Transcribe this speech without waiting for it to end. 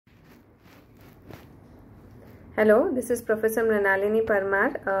Hello, this is Professor Mrinalini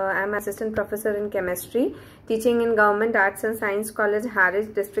Parmar. I am Assistant Professor in Chemistry, teaching in Government Arts and Science College, Harris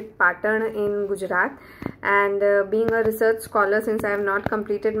District, Patan in Gujarat. And being a research scholar, since I have not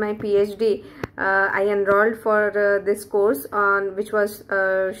completed my PhD, I enrolled for this course which was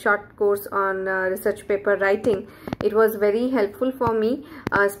a short course on research paper writing. It was very helpful for me,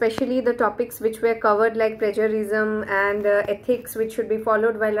 especially the topics which were covered like plagiarism and ethics, which should be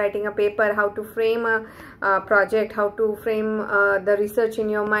followed while writing a paper, how to frame a project, how to frame the research in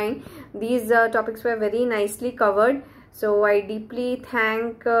your mind. These topics were very nicely covered. So I deeply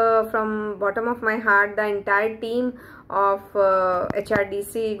thank from bottom of my heart the entire team of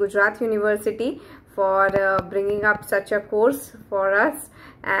HRDC Gujarat University for bringing up such a course for us,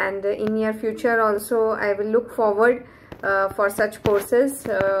 and in near future also I will look forward for such courses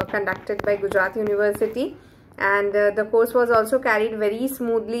conducted by Gujarat University. And the course was also carried very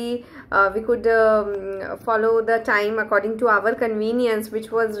smoothly. We could follow the time according to our convenience, which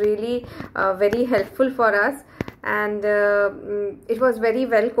was really very helpful for us, and it was very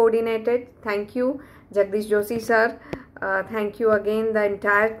well coordinated. Thank you, Jagdish Joshi sir. Thank you again, the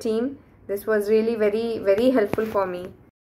entire team. This was really very helpful for me.